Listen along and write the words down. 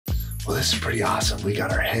Well, this is pretty awesome. We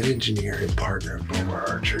got our head engineer and partner of Bowmar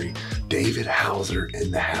Archery, David Hauser,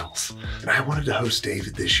 in the house. And I wanted to host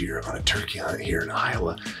David this year on a turkey hunt here in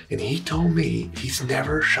Iowa. And he told me he's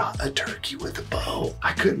never shot a turkey with a bow.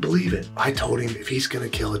 I couldn't believe it. I told him if he's gonna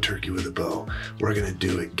kill a turkey with a bow, we're gonna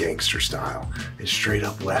do it gangster style and straight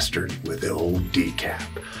up Western with the old decap.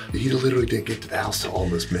 He literally didn't get to the house till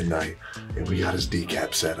almost midnight, and we got his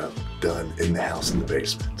decap setup done in the house in the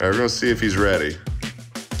basement. All right, we're gonna see if he's ready.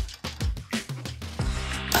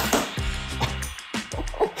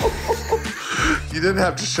 You didn't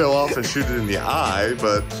have to show off and shoot it in the eye,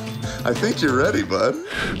 but I think you're ready, bud.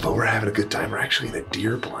 But we're having a good time. We're actually in a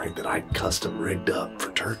deer blind that I custom rigged up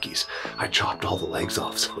for turkeys. I chopped all the legs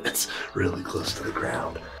off so it's really close to the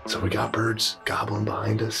ground. So we got birds gobbling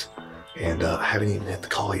behind us, and I haven't even hit the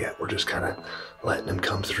call yet. We're just kind of letting them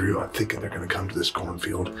come through. I'm thinking they're gonna come to this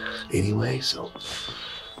cornfield anyway, so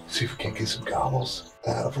see if we can't get some gobbles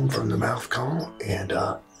out of them from the mouth call, and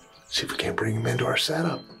see if we can't bring them into our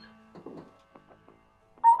setup.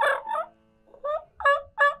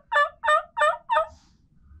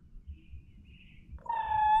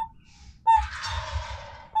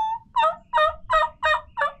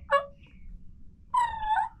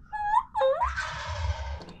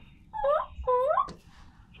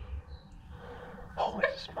 Holy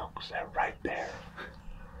smokes, they're right there.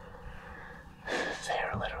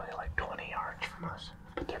 They're literally like 20 yards from us,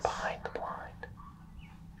 but they're behind the blind.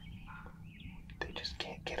 They just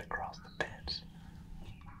can't get across the fence.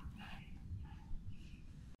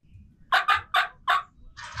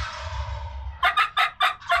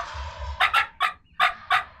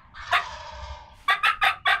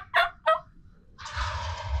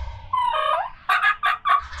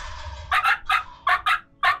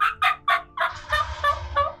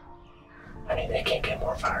 I mean, they can't get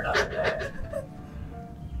more fired up than that.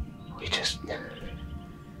 We just...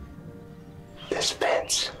 This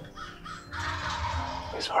fence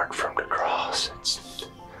is hard for them to cross.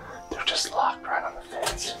 They're just locked right on the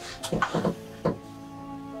fence.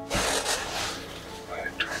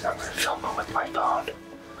 I'm gonna film them with my phone.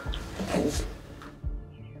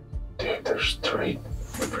 Dude, there's 3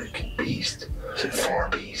 freaking beasts. Is it 4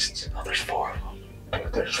 beasts? Oh, there's 4 of them.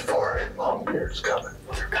 Dude, there's 4 longbeards coming.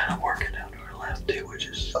 Well, they're kind of working out to our left too, which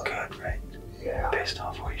is good, right? Yeah. Based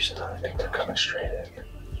off what you said. I think they're coming straight in.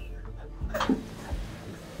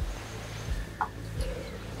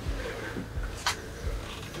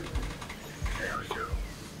 There we go.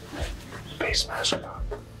 Face mask on.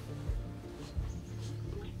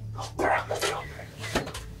 Oh, they're out in the field.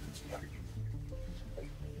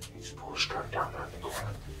 He's full struck down there in the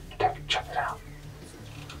corner. Check it out.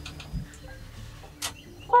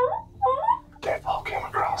 They all came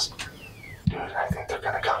across. Dude, I think they're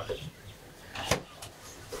gonna come.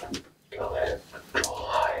 Go ahead and control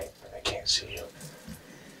high. They can't see you.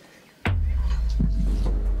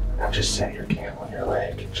 Now just set your cam on your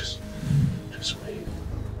leg and just wait.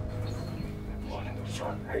 One in the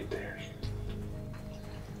front right there.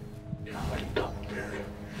 You're like a double beard.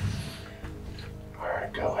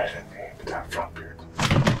 Alright, go ahead and aim at that front beard.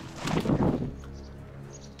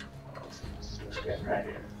 Just get right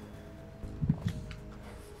here.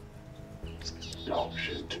 Don't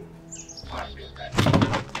shoot too. I'm getting ready.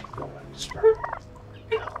 Go ahead and spurt.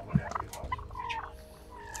 Go, whatever you want.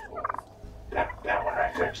 That one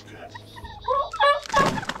right there is good.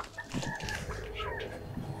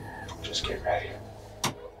 Just get ready.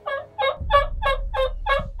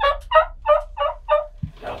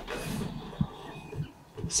 Nope.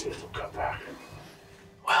 Let's see if they'll come back.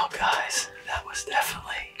 Well, guys, that was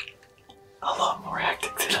definitely a lot more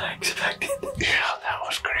hectic than I expected. Yeah, that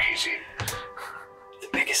was crazy. The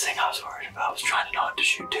biggest thing I was worried about was trying to not to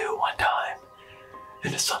shoot 2 at one time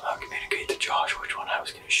and to somehow communicate to Josh which one I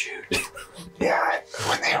was going to shoot. Yeah,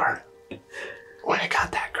 when it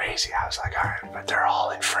got that crazy, I was like, all right, but they're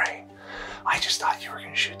all in frame. I just thought you were going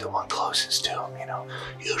to shoot the one closest to them, you know.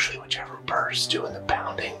 Usually whichever bird's doing the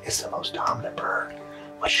pounding is the most dominant bird,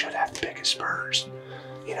 which should have the biggest spurs.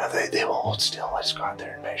 You know, they won't hold still. Let's go out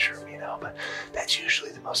there and measure them, you know, but that's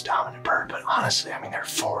usually the most dominant bird. But honestly, I mean, there are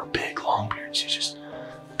 4 big longbeards. You just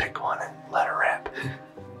pick one and let her rip.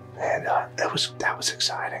 And that was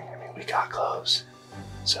exciting. I mean, we got close.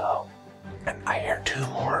 So, and I hear 2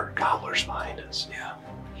 more gobblers behind us. Yeah.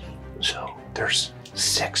 So there's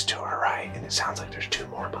 6 to our right, and it sounds like there's 2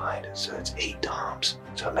 more behind us. So it's 8 toms.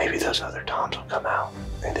 So maybe those other toms will come out,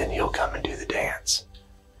 and then you'll come and do the dance.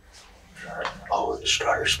 Oh, the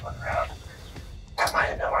strutter spun around. I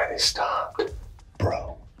might know why they stopped.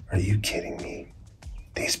 Bro, are you kidding me?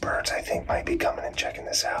 These birds, I think, might be coming and checking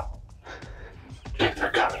this out. If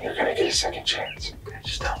they're coming, you're gonna get a second chance. Okay,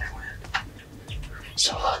 just tell me when.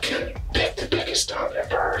 So look, pick the biggest dominant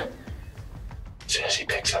bird. As soon as he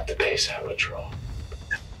picks up the pace, I would draw.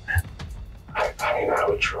 I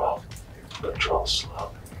would draw, but draw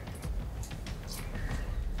slow.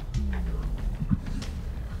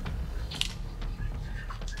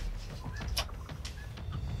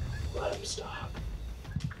 Let him stop.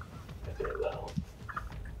 If they will.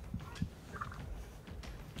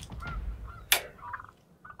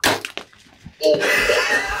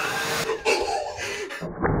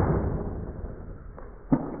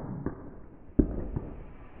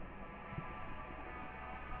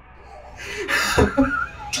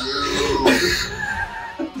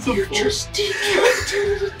 You're just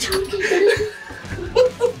decapitated a turkey, baby.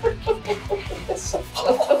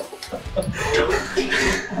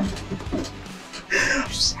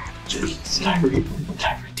 Did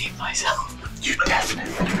I redeem myself? You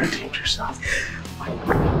definitely redeemed yourself.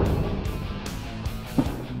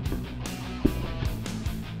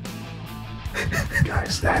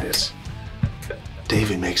 Guys, that is...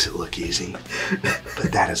 David makes it look easy,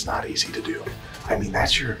 but that is not easy to do. I mean,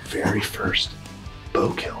 that's your very first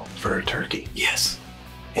bow kill for a turkey. Yes.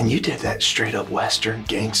 And you did that straight up Western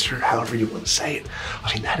gangster, however you want to say it.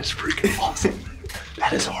 I mean, that is freaking awesome.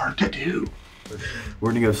 That is hard to do.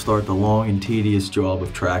 We're gonna go start the long and tedious job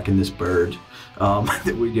of tracking this bird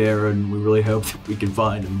that we dare, and we really hope that we can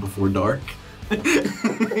find him before dark.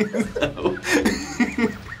 So,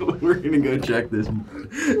 we're gonna go check this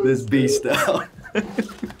beast out.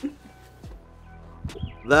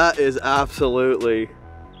 That is absolutely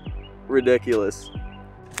ridiculous.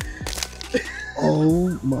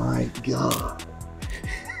 Oh my God.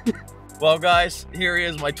 Well guys, here he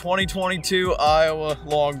is, my 2022 Iowa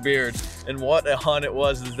longbeard. And what a hunt it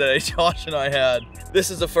was today Josh and I had.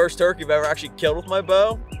 This is the first turkey I've ever actually killed with my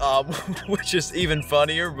bow, which is even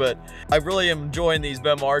funnier, but I really am enjoying these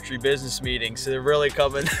Bowmar archery business meetings. They're really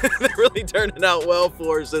coming, they're really turning out well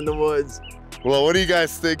for us in the woods. Well, what do you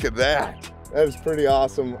guys think of that? That is pretty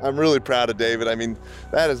awesome. I'm really proud of David. I mean,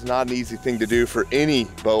 that is not an easy thing to do for any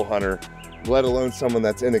bow hunter, let alone someone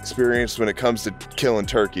that's inexperienced when it comes to killing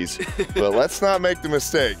turkeys. But let's not make the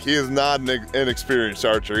mistake. He is not an inexperienced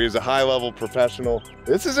archer. He is a high-level professional.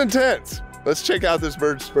 This is intense. Let's check out this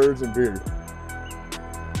bird's spurs and beard.